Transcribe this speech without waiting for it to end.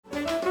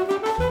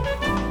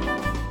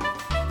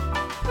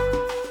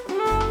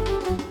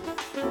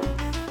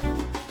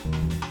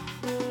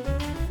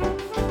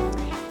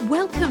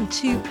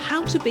to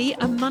How to Be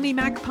a Money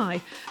Magpie,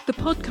 the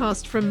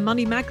podcast from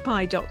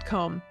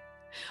moneymagpie.com.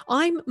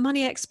 I'm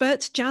money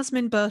expert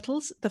Jasmine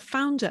Birtles, the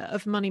founder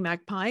of Money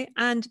Magpie,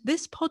 and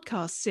this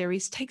podcast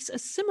series takes a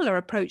similar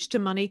approach to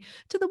money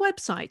to the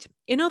website.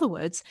 In other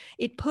words,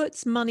 it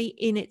puts money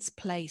in its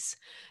place.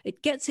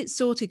 It gets it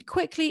sorted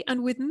quickly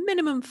and with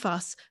minimum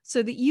fuss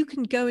so that you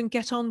can go and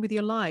get on with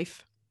your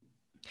life.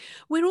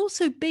 We're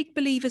also big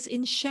believers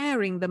in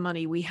sharing the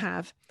money we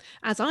have.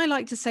 As I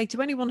like to say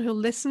to anyone who'll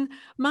listen,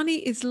 money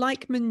is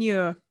like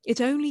manure. It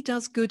only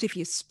does good if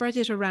you spread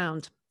it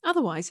around.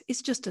 Otherwise,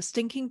 it's just a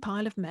stinking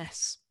pile of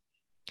mess.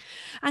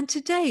 And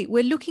today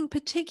we're looking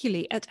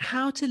particularly at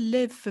how to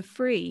live for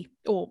free,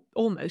 or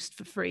almost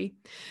for free,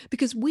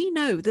 because we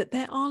know that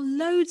there are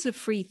loads of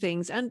free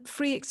things and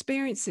free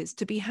experiences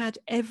to be had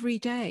every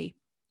day.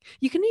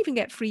 You can even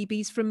get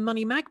freebies from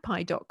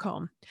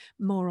moneymagpie.com.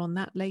 More on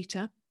that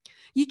later.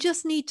 You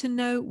just need to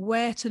know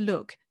where to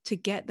look to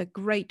get the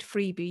great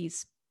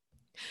freebies.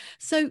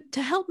 So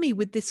to help me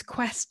with this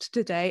quest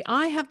today,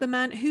 I have the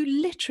man who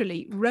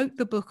literally wrote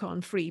the book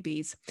on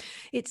freebies.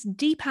 It's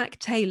Deepak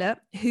Taylor,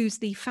 who's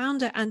the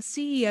founder and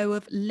CEO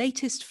of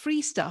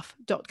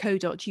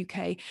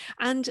latestfreestuff.co.uk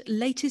and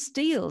Latest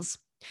Deals.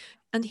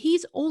 And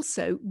he's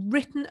also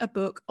written a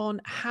book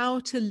on how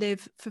to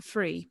live for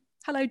free.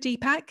 Hello,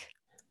 Deepak.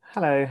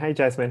 Hello. Hey,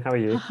 Jasmine. How are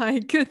you? Hi,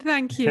 good.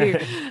 Thank you.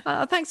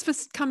 Thanks for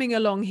coming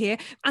along here.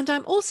 And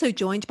I'm also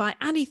joined by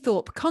Annie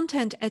Thorpe,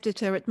 content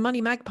editor at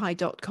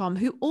moneymagpie.com,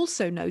 who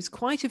also knows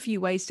quite a few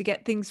ways to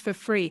get things for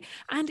free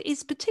and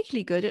is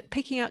particularly good at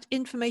picking out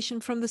information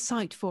from the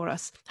site for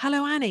us.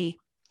 Hello, Annie.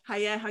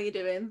 Hiya, how you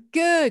doing?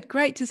 Good.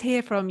 Great to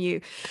hear from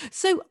you.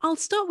 So I'll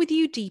start with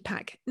you,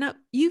 Deepak. Now,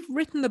 you've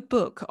written the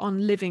book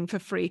on living for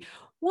free.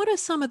 What are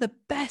some of the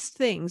best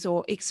things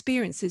or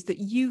experiences that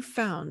you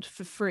found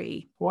for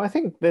free? Well, I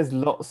think there's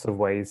lots of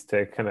ways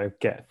to kind of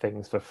get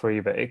things for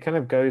free, but it kind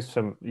of goes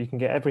from, you can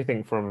get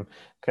everything from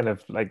kind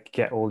of like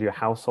get all your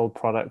household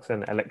products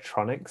and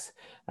electronics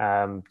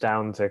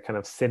down to kind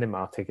of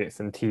cinema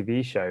tickets and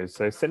TV shows.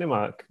 So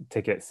cinema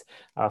tickets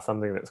are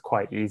something that's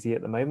quite easy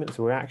at the moment.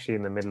 So we're actually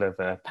in the middle of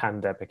a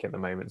pandemic at the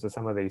moment. So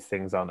some of these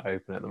things aren't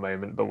open at the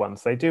moment, but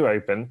once they do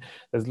open,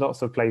 there's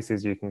lots of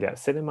places you can get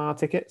cinema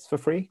tickets for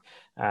free.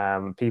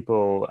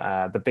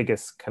 The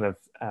biggest kind of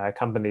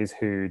companies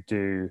who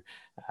do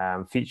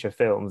feature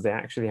films, they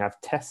actually have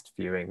test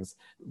viewings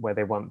where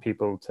they want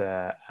people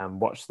to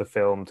watch the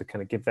film to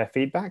kind of give their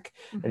feedback.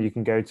 Mm-hmm. And you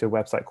can go to a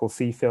website called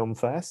See Film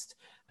First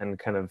and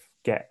kind of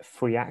get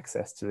free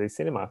access to these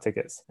cinema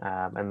tickets.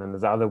 And then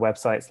there's other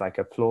websites like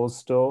Applause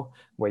Store,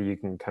 where you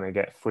can kind of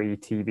get free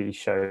TV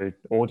show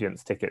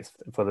audience tickets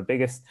for the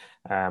biggest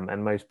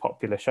and most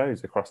popular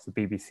shows across the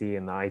BBC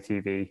and the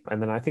ITV.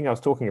 And then I think I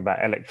was talking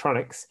about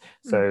electronics.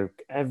 So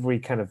every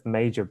kind of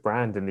major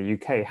brand in the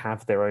UK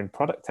have their own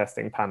product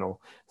testing panel.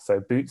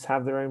 So Boots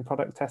have their own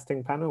product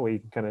testing panel where you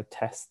can kind of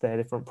test their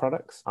different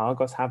products.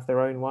 Argos have their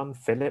own one.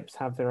 Philips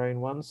have their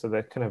own one. So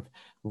the kind of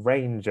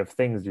range of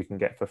things you can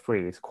get for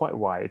free is quite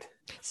wide.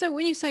 So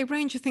when you say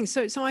range of things,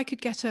 so I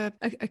could get a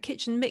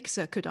kitchen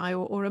mixer, could I,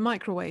 or a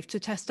microwave to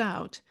test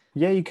out?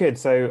 Yeah, you could.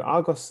 So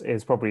Argos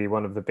is probably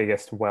one of the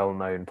biggest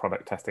well-known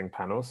product testing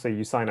panels. So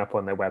you sign up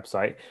on their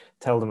website,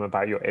 tell them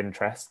about your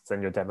interests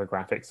and your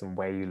demographics and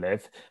where you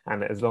live.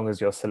 And as long as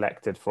you're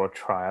selected for a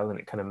trial and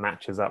it kind of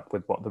matches up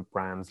with what the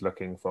brand's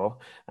looking for,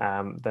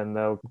 then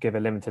they'll give a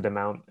limited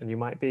amount and you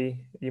might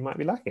be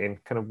lucky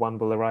and kind of one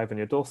will arrive on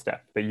your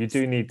doorstep. But you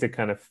do need to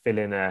kind of fill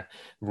in a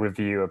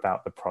review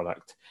about the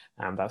product.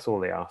 That's all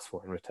they ask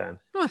for in return.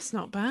 Well, that's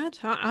not bad.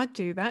 I'd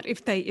do that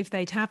if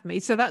they'd have me.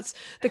 So that's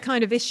the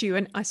kind of issue.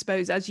 And I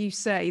suppose, as you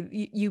say,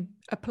 you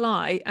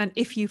apply, and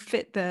if you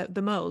fit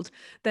the mold,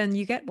 then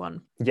you get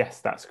one. Yes,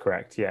 that's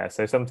correct. Yeah.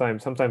 So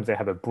sometimes they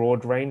have a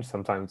broad range,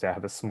 sometimes they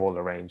have a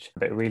smaller range.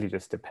 But it really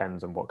just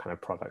depends on what kind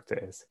of product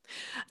it is.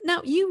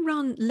 Now, you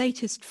run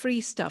Latest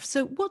Free Stuff.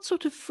 So what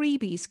sort of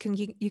freebies can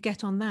you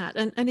get on that?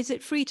 And is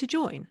it free to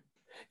join?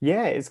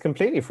 Yeah, it's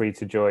completely free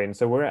to join.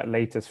 So we're at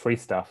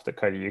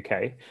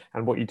latestfreestuff.co.uk.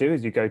 And what you do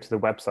is you go to the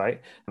website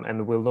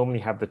and we'll normally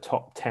have the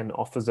top 10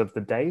 offers of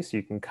the day. So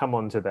you can come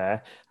onto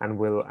there and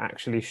we'll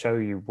actually show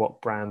you what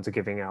brands are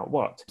giving out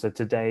what. So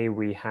today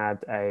we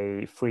had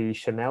a free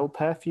Chanel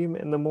perfume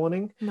in the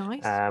morning.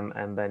 Nice.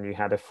 And then you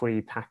had a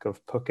free pack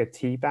of Pukka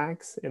tea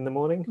bags in the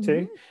morning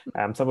too.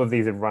 Some of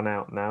these have run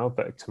out now,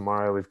 but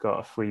tomorrow we've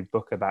got a free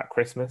book about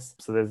Christmas.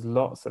 So there's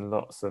lots and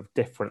lots of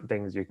different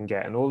things you can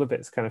get, and all of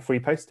it's kind of free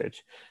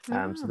postage.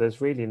 So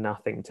there's really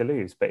nothing to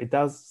lose, but it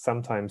does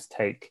sometimes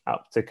take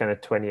up to kind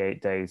of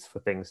 28 days for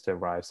things to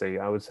arrive. So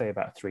I would say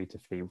about 3 to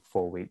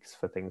 4 weeks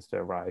for things to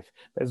arrive.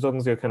 But as long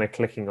as you're kind of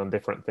clicking on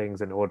different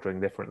things and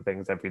ordering different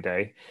things every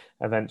day,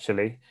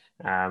 eventually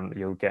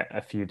you'll get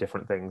a few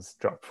different things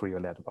dropped through your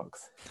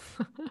letterbox.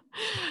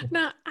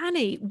 Now,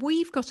 Annie,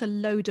 we've got a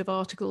load of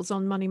articles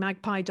on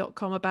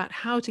moneymagpie.com about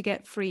how to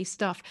get free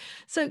stuff.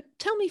 So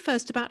tell me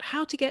first about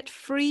how to get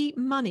free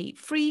money,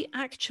 free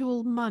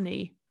actual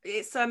money.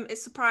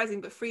 It's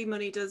surprising, but free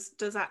money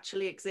does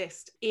actually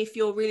exist. If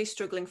you're really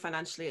struggling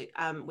financially,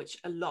 which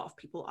a lot of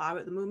people are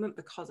at the moment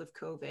because of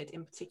COVID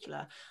in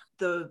particular,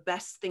 the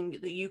best thing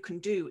that you can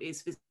do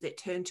is visit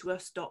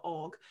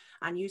turntous.org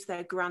and use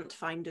their grant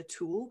finder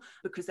tool,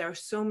 because there are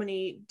so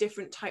many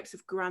different types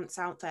of grants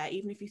out there.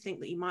 Even if you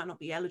think that you might not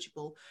be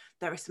eligible,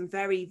 there are some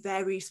very,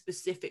 very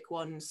specific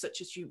ones,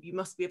 such as you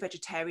must be a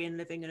vegetarian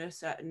living in a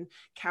certain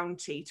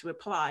county to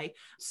apply.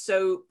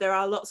 So there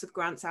are lots of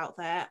grants out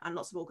there and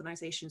lots of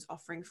organizations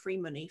offering free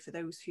money for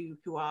those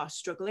who are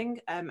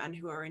struggling and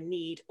who are in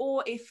need.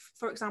 Or if,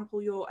 for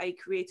example, you're a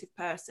creative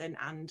person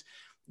and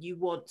you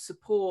want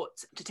support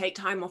to take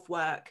time off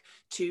work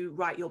to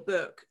write your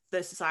book,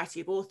 the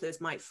Society of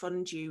Authors might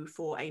fund you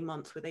for a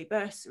month with a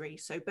bursary.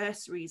 So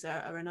bursaries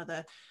are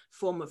another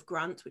form of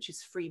grant, which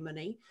is free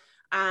money.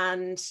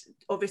 And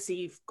obviously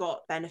you've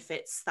got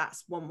benefits.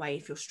 That's one way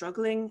if you're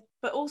struggling,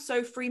 but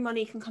also free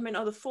money can come in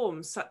other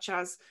forms, such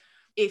as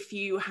if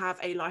you have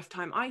a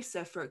lifetime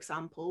ISA, for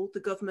example, the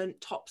government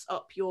tops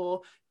up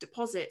your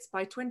deposits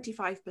by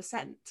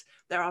 25%.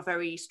 There are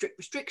very strict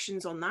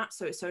restrictions on that,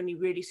 so it's only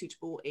really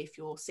suitable if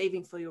you're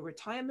saving for your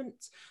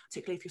retirement,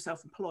 particularly if you're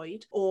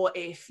self-employed, or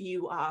if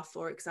you are,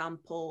 for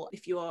example,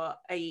 if you're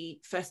a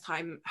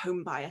first-time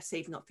home buyer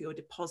saving up for your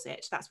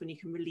deposit, that's when you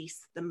can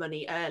release the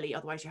money early,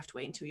 otherwise you have to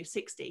wait until you're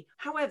 60.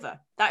 However,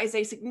 that is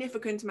a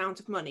significant amount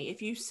of money.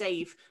 If you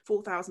save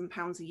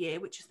 £4,000 a year,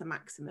 which is the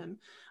maximum,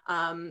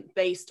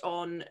 based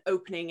on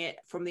opening it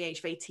from the age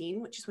of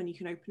 18, which is when you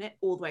can open it,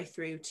 all the way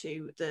through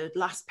to the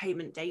last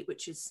payment date,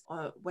 which is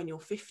when you're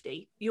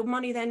 50, your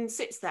money then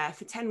sits there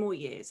for 10 more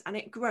years and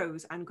it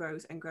grows and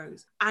grows and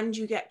grows. And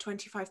you get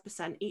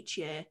 25% each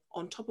year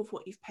on top of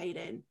what you've paid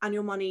in. And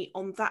your money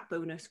on that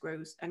bonus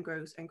grows and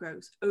grows and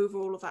grows over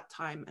all of that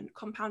time. And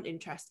compound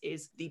interest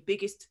is the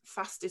biggest,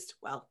 fastest,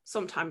 well,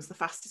 sometimes the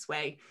fastest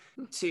way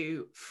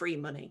to free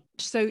money.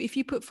 So if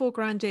you put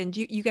 £4,000 in,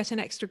 you get an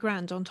extra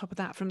grand on top of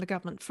that from the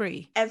government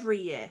free?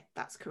 Every year,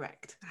 that's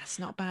correct. That's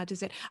not bad,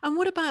 is it? And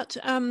what about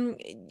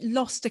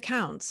lost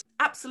accounts?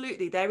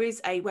 Absolutely. There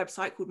is a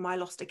website called My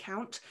Lost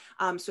Account.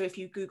 So if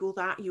you Google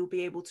that, you'll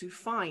be able to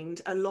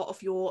find a lot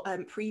of your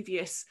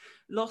previous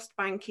lost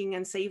banking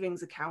and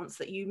savings accounts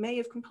that you may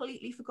have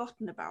completely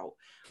forgotten about.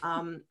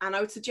 And I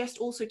would suggest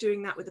also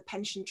doing that with a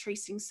pension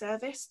tracing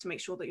service to make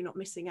sure that you're not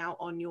missing out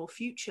on your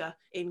future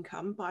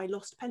income by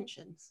lost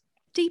pensions.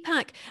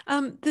 Deepak,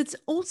 there's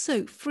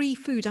also free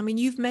food. I mean,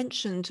 you've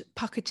mentioned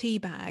Pukka tea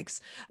bags.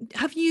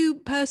 Have you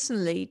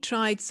personally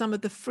tried some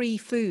of the free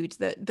food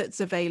that's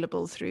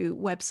available through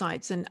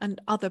websites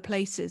and other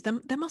places?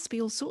 There must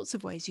be all sorts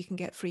of ways you can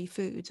get free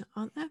food,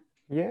 aren't there?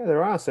 Yeah,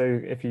 there are.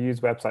 So if you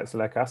use websites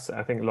like us,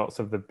 I think lots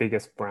of the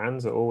biggest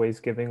brands are always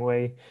giving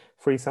away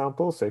free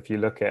samples. So if you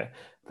look at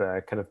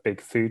the kind of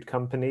big food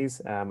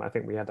companies, I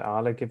think we had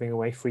Arla giving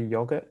away free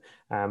yogurt,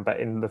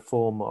 but in the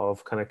form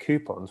of kind of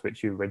coupons,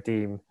 which you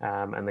redeem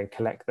and then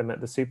collect them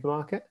at the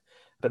supermarket.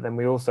 But then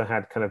we also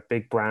had kind of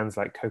big brands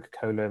like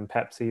Coca-Cola and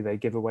Pepsi. They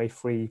give away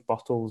free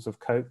bottles of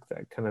Coke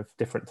at kind of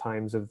different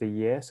times of the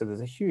year. So there's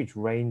a huge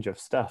range of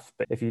stuff.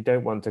 But if you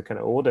don't want to kind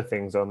of order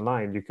things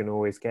online, you can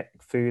always get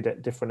food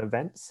at different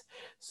events.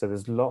 So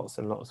there's lots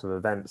and lots of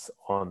events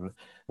on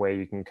where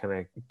you can kind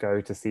of go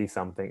to see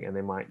something and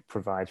they might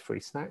provide free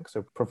snacks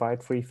or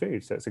provide free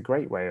food. So it's a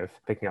great way of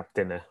picking up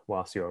dinner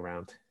whilst you're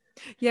around.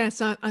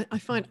 Yes, I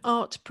find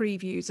art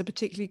previews are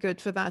particularly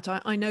good for that.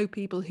 I know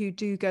people who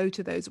do go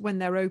to those when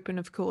they're open,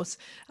 of course,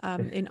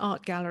 in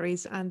art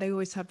galleries, and they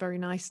always have very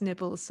nice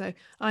nibbles. So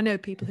I know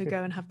people who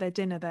go and have their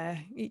dinner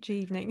there each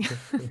evening,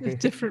 a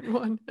different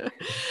one.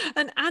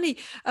 And Annie,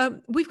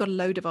 we've got a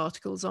load of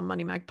articles on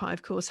Money Magpie,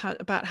 of course,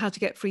 about how to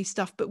get free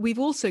stuff, but we've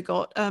also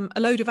got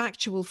a load of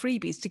actual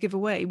freebies to give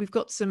away. We've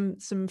got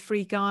some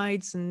free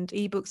guides and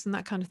ebooks and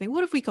that kind of thing.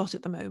 What have we got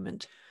at the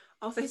moment?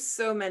 Oh, there's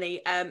so many.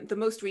 The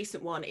most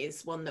recent one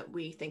is one that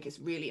we think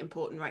is really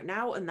important right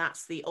now, and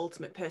that's the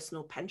Ultimate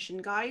Personal Pension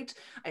Guide.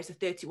 It's a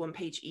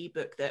 31-page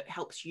ebook that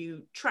helps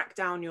you track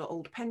down your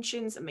old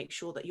pensions and make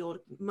sure that your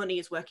money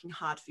is working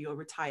hard for your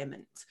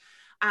retirement.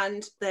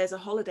 And there's a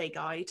holiday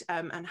guide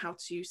and how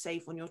to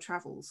save on your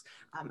travels.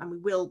 And we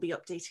will be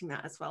updating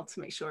that as well to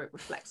make sure it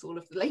reflects all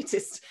of the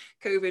latest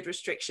COVID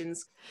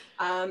restrictions.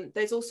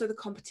 There's also the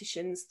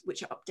competitions,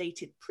 which are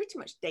updated pretty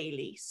much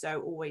daily. So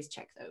always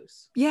check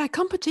those. Yeah,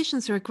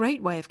 competitions are a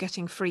great way of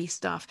getting free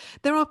stuff.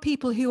 There are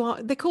people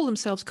they call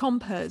themselves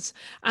compers,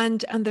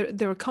 and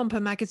there are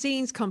comper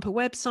magazines, comper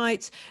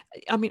websites.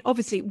 I mean,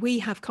 obviously we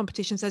have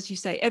competitions, as you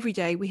say, every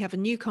day we have a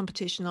new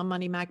competition on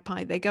Money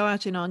Magpie. They go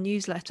out in our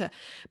newsletter,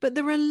 but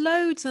there are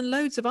loads and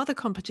loads of other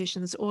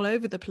competitions all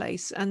over the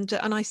place. And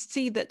I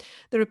see that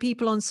there are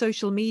people on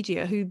social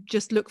media who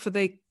just look for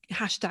the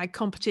hashtag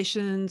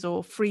competitions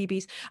or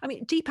freebies. I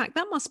mean, Deepak,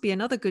 that must be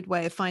another good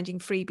way of finding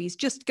freebies,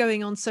 just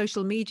going on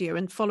social media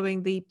and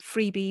following the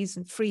freebies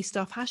and free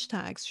stuff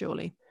hashtags,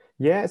 surely.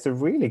 Yeah, it's a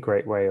really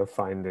great way of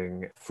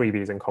finding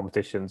freebies and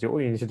competitions.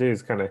 All you need to do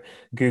is kind of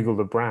Google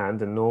the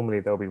brand, and normally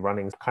they'll be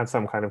running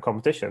some kind of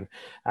competition.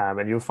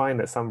 And you'll find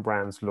that some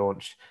brands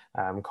launch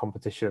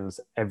competitions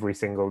every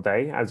single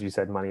day, as you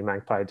said, Money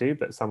Magpie do,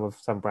 but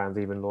some brands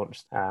even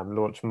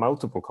launch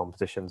multiple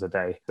competitions a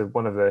day. So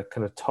one of the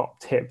kind of top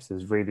tips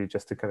is really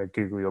just to kind of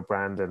Google your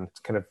brand and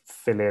kind of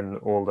fill in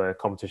all the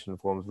competition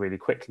forms really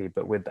quickly.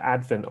 But with the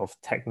advent of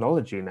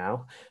technology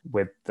now,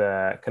 with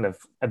the kind of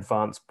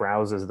advanced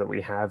browsers that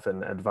we have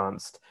and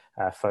advanced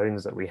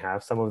phones that we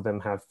have, some of them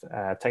have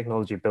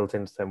technology built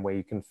into them where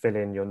you can fill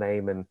in your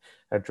name and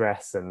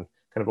address and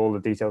kind of all the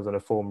details on a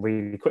form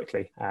really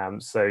quickly.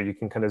 So you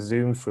can kind of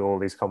zoom through all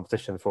these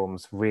competition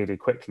forms really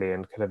quickly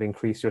and kind of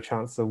increase your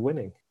chance of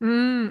winning.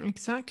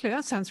 Exactly.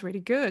 That sounds really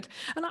good.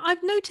 And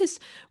I've noticed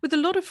with a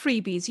lot of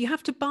freebies, you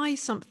have to buy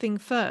something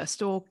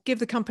first or give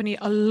the company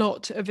a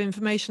lot of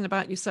information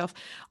about yourself.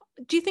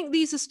 Do you think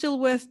these are still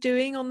worth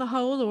doing on the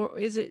whole, or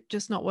is it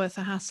just not worth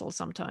the hassle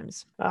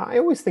sometimes? I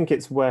always think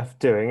it's worth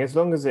doing as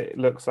long as it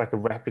looks like a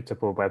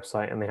reputable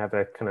website and they have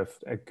a kind of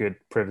a good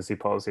privacy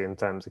policy in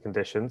terms of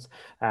conditions.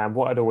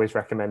 What I'd always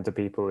recommend to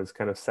people is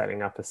kind of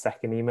setting up a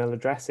second email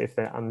address if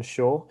they're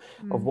unsure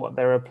of what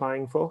they're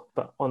applying for.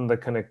 But on the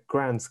kind of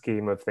grand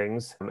scheme of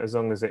things, as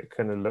long as it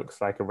kind of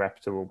looks like a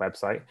reputable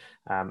website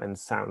and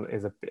sound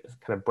is a bit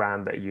kind of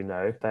brand that you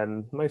know,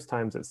 then most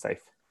times it's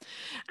safe.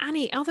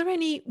 Annie, are there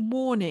any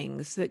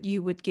warnings that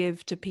you would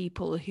give to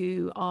people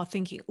who are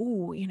thinking,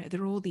 oh,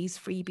 there are all these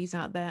freebies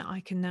out there. I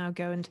can now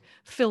go and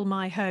fill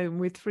my home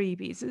with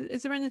freebies.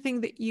 Is there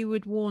anything that you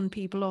would warn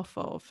people off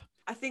of?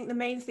 I think the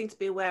main thing to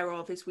be aware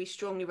of is we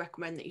strongly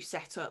recommend that you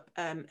set up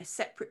a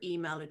separate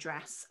email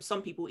address.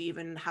 Some people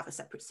even have a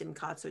separate SIM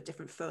card, so a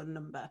different phone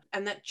number.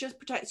 And that just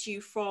protects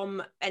you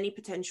from any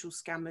potential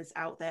scammers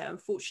out there.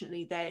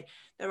 Unfortunately,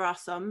 there are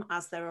some,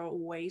 as there are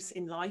always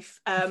in life.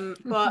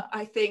 But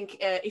I think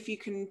if you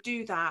can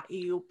do that,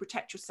 you'll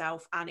protect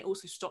yourself, and it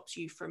also stops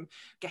you from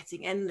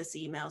getting endless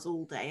emails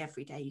all day,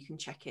 every day. You can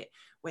check it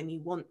when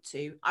you want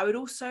to. I would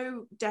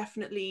also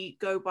definitely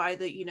go by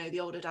the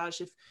old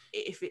adage,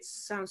 if it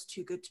sounds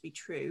too good to be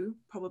true,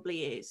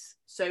 probably is.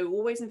 So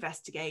always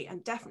investigate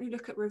and definitely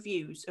look at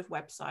reviews of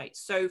websites.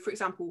 So for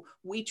example,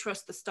 we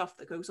trust the stuff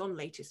that goes on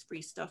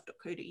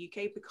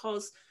latestfreestuff.co.uk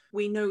because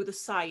we know the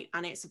site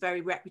and it's a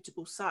very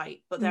reputable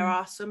site, but there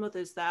are some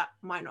others that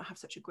might not have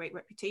such a great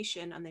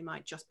reputation and they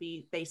might just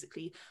be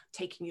basically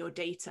taking your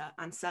data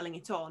and selling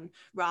it on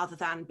rather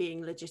than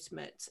being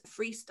legitimate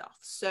free stuff.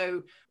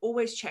 So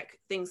always check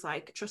things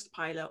like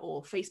Trustpilot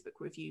or Facebook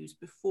reviews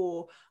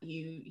before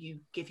you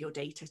give your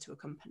data to a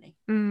company.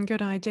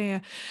 Good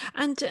idea.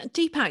 And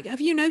Deepak,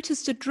 have you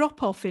noticed a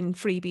drop off in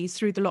freebies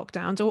through the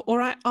lockdowns,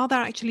 or are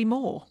there actually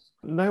more?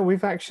 No,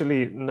 we've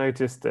actually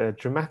noticed a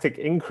dramatic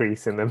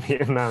increase in the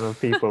amount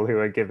of people who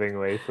are giving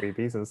away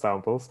freebies and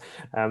samples.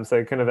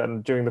 So kind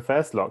of during the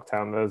first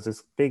lockdown, there was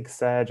this big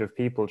surge of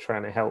people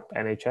trying to help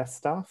NHS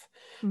staff.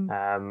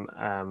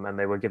 And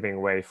they were giving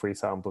away free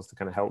samples to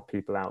kind of help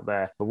people out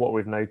there. But what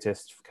we've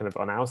noticed kind of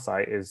on our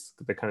site is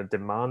the kind of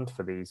demand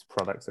for these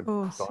products have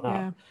gone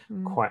up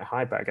quite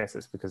high, but I guess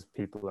it's because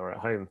people are at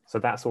home. So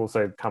that's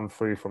also come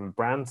through from the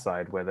brand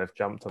side where they've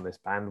jumped on this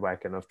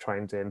bandwagon of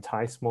trying to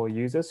entice more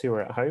users who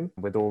are at home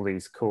with all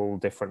these cool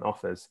different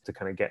offers to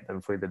kind of get them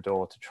through the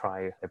door to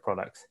try their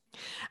products.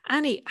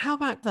 Annie, how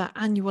about the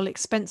annual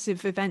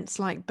expensive events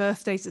like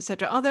birthdays,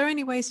 etc.? Are there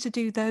any ways to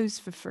do those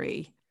for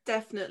free?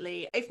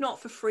 Definitely. If not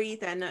for free,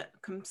 then at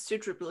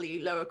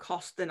considerably lower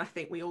cost than I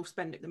think we all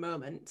spend at the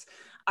moment.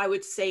 I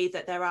would say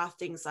that there are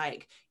things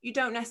like you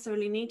don't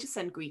necessarily need to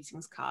send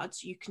greetings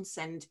cards. You can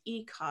send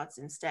e-cards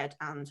instead,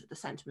 and the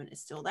sentiment is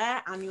still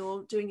there, and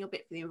you're doing your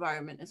bit for the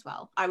environment as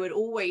well. I would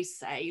always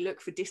say look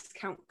for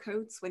discount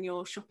codes when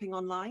you're shopping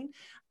online,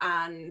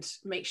 and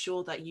make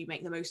sure that you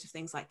make the most of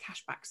things like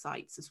cashback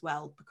sites as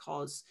well,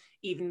 because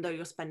even though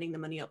you're spending the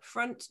money up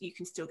front, you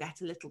can still get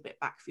a little bit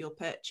back for your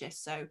purchase.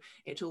 So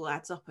it all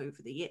adds up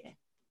over the year.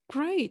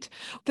 Great.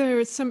 There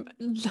are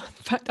in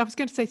fact, I was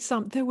going to say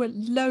there were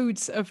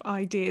loads of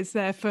ideas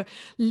there for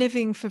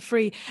living for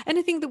free.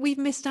 Anything that we've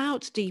missed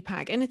out,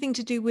 Deepak? Anything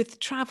to do with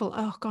travel?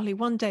 Oh, golly,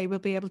 one day we'll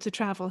be able to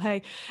travel.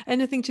 Hey,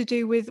 anything to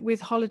do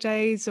with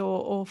holidays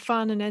or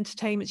fun and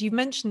entertainment? You've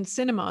mentioned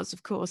cinemas,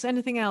 of course.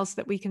 Anything else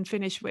that we can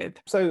finish with?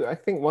 So I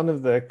think one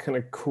of the kind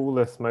of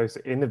coolest, most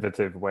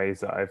innovative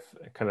ways that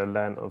I've kind of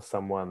learned of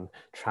someone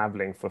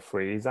traveling for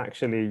free is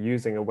actually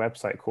using a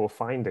website called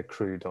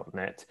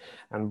findacrew.net.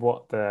 And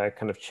what the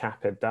kind of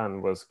chap had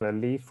done was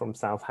leave from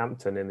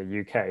Southampton in the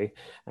UK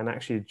and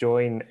actually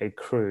join a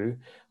crew,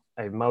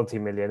 a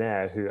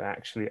multi-millionaire who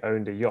actually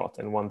owned a yacht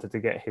and wanted to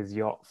get his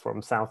yacht from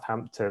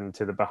Southampton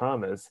to the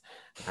Bahamas.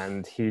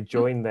 And he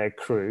joined their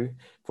crew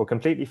for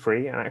completely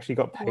free and actually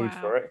got paid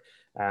for it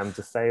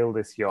to sail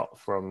this yacht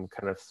from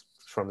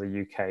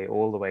the UK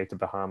all the way to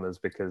Bahamas,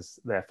 because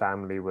their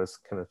family was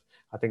kind of,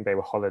 I think they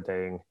were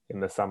holidaying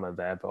in the summer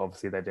there, but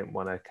obviously they didn't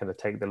want to kind of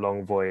take the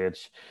long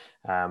voyage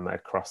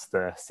across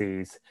the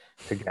seas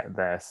to get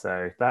there.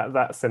 So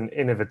that's an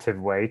innovative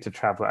way to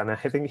travel. And I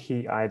think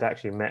I'd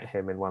actually met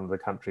him in one of the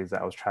countries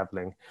that I was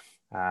traveling,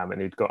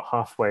 and he'd got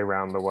halfway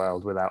around the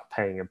world without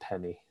paying a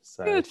penny.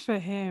 So good for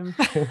him.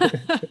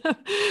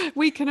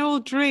 We can all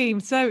dream.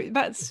 So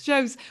that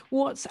shows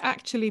what's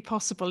actually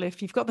possible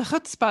if you've got the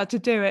chutzpah to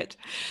do it.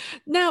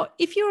 Now,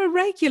 if you're a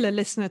regular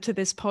listener to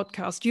this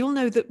podcast, you'll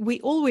know that we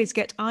always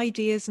get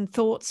ideas and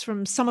thoughts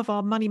from some of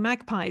our money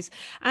magpies,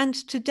 and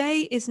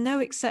today is no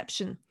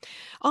exception.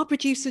 Our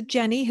producer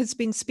Jenny has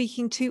been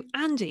speaking to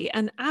Andy,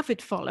 an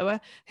avid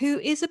follower who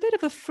is a bit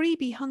of a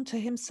freebie hunter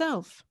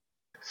himself.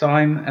 So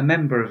I'm a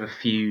member of a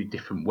few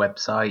different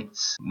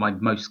websites. My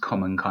most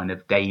common kind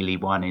of daily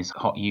one is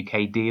Hot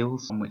UK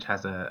Deals, which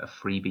has a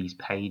freebies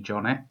page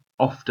on it.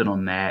 Often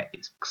on there,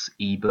 it's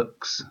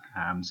ebooks.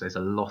 So there's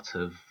a lot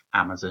of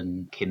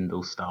Amazon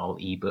Kindle style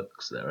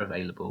ebooks that are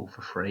available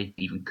for free,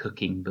 even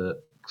cooking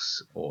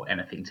books or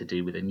anything to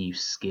do with a new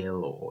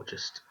skill, or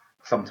just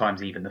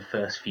sometimes even the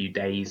first few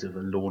days of a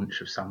launch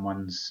of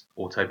someone's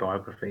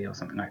autobiography or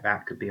something like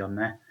that could be on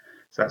there.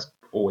 So that's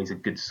always a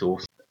good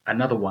source.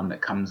 Another one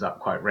that comes up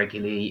quite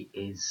regularly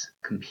is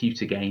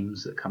computer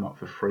games that come up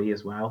for free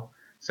as well.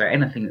 So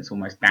anything that's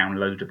almost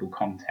downloadable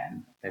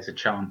content, there's a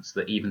chance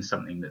that even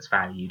something that's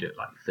valued at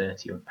like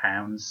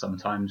 £30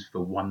 sometimes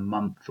for 1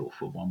 month or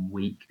for 1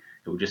 week,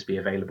 it will just be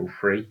available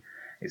free.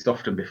 It's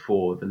often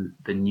before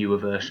the newer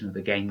version of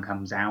the game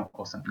comes out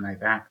or something like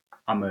that.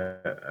 I'm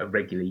a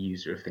regular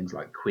user of things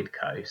like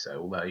Quidco, so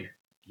although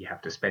you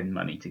have to spend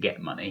money to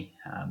get money,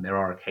 there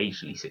are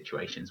occasionally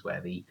situations where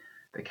the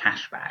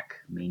cashback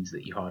means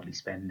that you hardly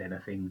spend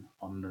anything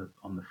on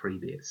the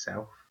freebie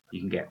itself. You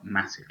can get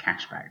massive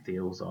cashback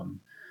deals on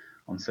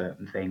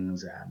certain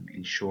things,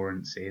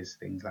 insurances,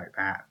 things like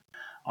that.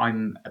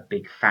 I'm a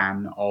big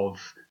fan of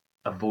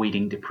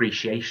avoiding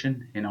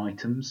depreciation in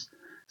items.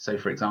 So,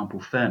 for example,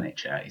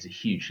 furniture is a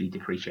hugely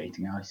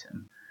depreciating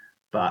item,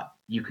 but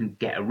you can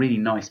get a really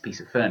nice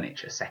piece of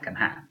furniture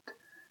secondhand,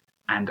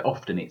 and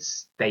often it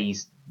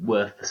stays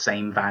worth the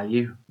same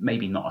value.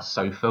 Maybe not a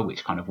sofa,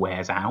 which kind of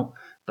wears out,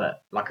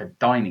 but like a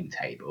dining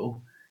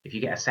table. If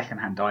you get a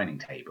secondhand dining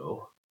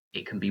table,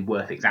 it can be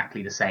worth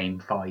exactly the same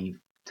 5-10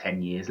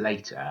 years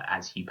later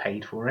as you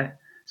paid for it.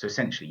 So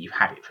essentially you've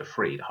had it for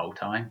free the whole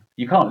time.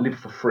 You can't live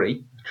for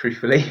free,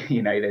 truthfully.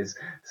 There's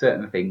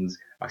certain things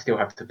I still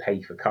have to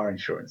pay for car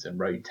insurance and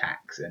road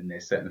tax, and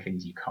there's certain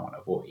things you can't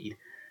avoid.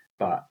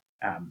 But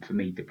for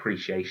me,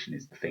 depreciation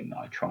is the thing that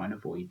I try and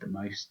avoid the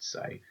most.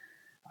 So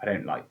I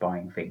don't like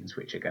buying things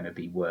which are going to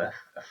be worth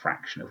a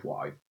fraction of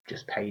what I've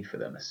just paid for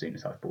them as soon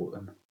as I've bought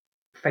them.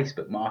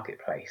 Facebook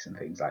Marketplace and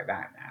things like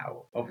that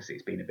now, obviously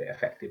it's been a bit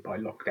affected by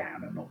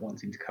lockdown and not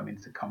wanting to come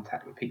into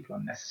contact with people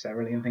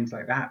unnecessarily and things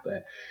like that.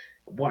 But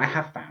what I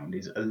have found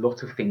is a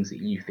lot of things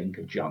that you think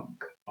are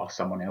junk are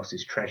someone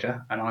else's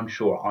treasure. And I'm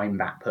sure I'm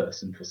that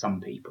person for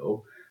some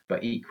people,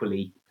 but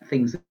equally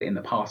things that in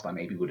the past I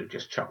maybe would have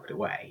just chucked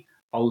away,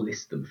 I'll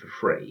list them for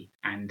free,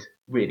 and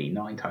really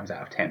 9 times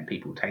out of 10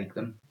 people take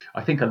them.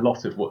 I think a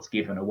lot of what's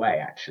given away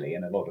actually,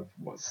 and a lot of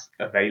what's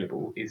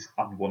available, is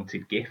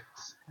unwanted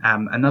gifts.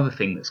 Another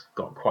thing that's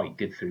got quite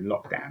good through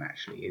lockdown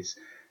actually is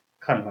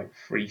kind of like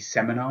free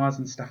seminars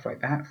and stuff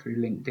like that through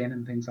LinkedIn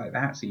and things like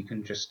that. So you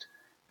can just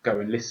go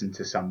and listen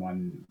to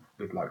someone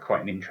with like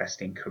quite an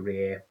interesting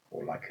career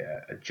or like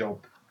a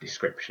job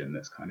description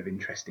that's kind of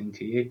interesting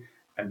to you,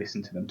 and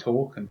listen to them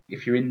talk. And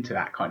if you're into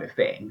that kind of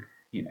thing,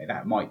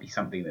 that might be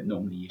something that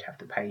normally you'd have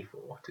to pay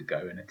for to go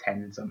and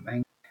attend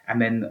something.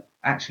 And then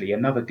actually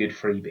another good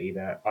freebie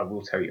that I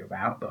will tell you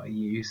about that I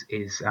use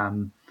is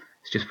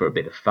it's just for a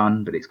bit of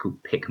fun, but it's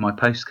called Pick My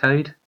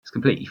Postcode. It's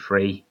completely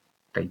free.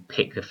 They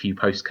pick a few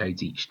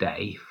postcodes each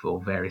day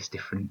for various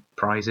different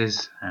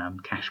prizes,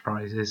 cash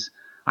prizes.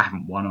 I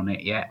haven't won on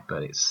it yet,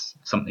 but it's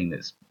something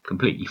that's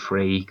completely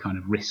free, kind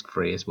of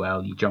risk-free as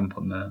well. You jump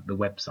on the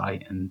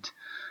website and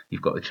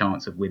you've got the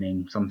chance of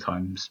winning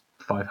sometimes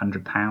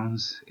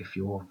 £500 if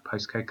your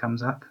postcode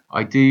comes up.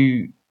 I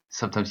do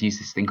sometimes use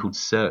this thing called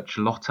Search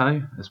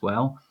Lotto as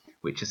well,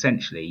 which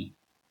essentially,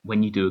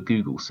 when you do a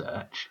Google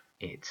search,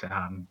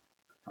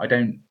 I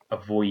don't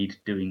avoid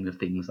doing the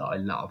things that I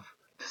love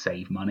to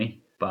save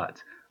money,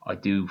 but I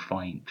do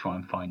try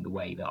and find the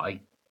way that I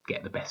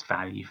get the best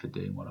value for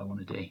doing what I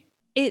want to do.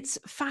 It's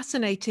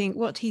fascinating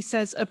what he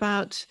says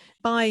about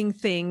buying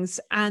things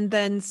and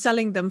then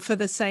selling them for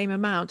the same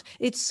amount.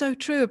 It's so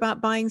true about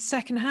buying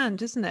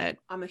secondhand, isn't it?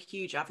 I'm a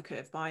huge advocate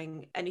of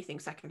buying anything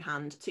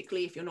secondhand,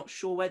 particularly if you're not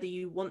sure whether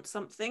you want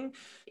something.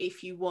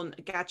 If you want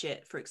a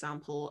gadget, for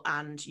example,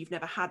 and you've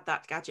never had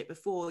that gadget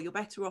before, you're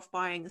better off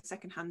buying a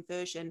secondhand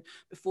version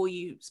before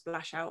you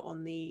splash out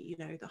on the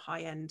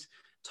high-end,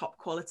 top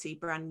quality,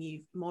 brand new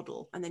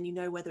model, and then you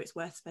know whether it's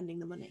worth spending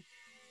the money.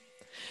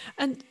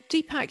 And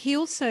Deepak, he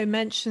also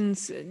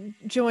mentions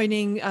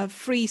joining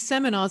free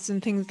seminars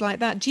and things like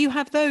that. Do you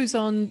have those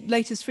on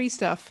latest free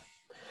stuff?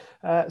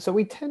 So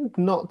we tend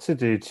not to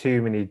do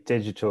too many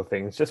digital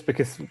things, just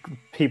because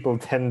people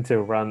tend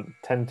to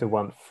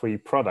want free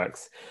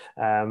products.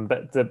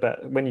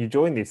 But when you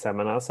join these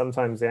seminars,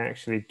 sometimes they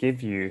actually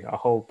give you a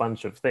whole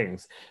bunch of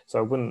things. So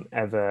I wouldn't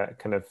ever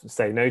kind of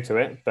say no to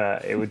it,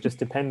 but it would just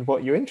depend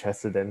what you're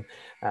interested in.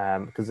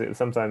 Because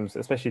sometimes,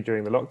 especially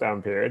during the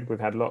lockdown period, we've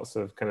had lots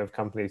of kind of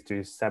companies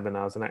do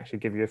seminars and actually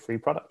give you a free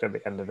product at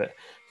the end of it.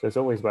 So it's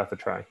always worth a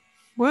try.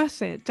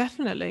 Worth it,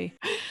 definitely.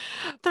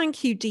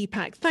 Thank you,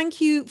 Deepak. Thank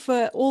you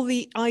for all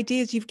the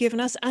ideas you've given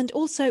us. And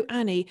also,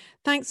 Annie,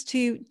 thanks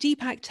to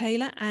Deepak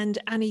Taylor and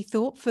Annie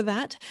Thorpe for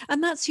that.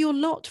 And that's your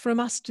lot from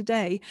us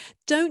today.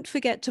 Don't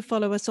forget to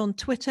follow us on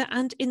Twitter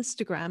and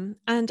Instagram.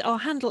 And our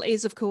handle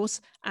is, of course,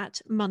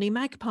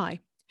 @MoneyMagpie.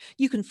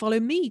 You can follow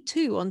me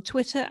too on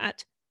Twitter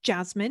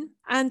 @Jasmine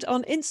and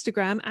on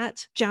Instagram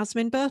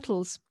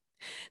 @JasmineBirtles.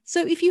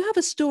 So if you have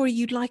a story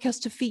you'd like us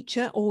to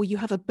feature, or you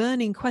have a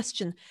burning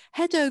question,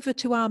 head over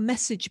to our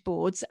message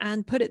boards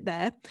and put it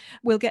there.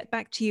 We'll get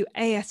back to you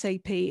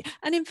ASAP.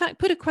 And in fact,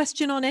 put a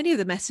question on any of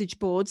the message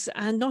boards,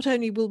 and not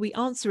only will we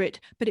answer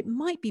it, but it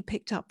might be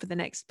picked up for the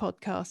next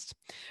podcast.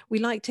 We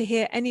like to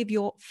hear any of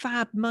your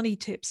fab money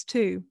tips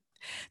too.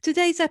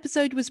 Today's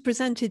episode was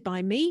presented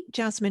by me,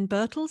 Jasmine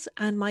Birtles,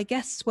 and my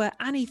guests were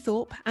Annie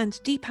Thorpe and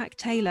Deepak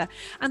Taylor,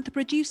 and the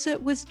producer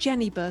was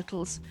Jenny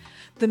Birtles.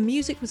 The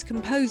music was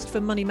composed for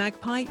Money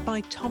Magpie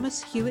by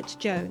Thomas Hewitt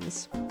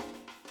Jones.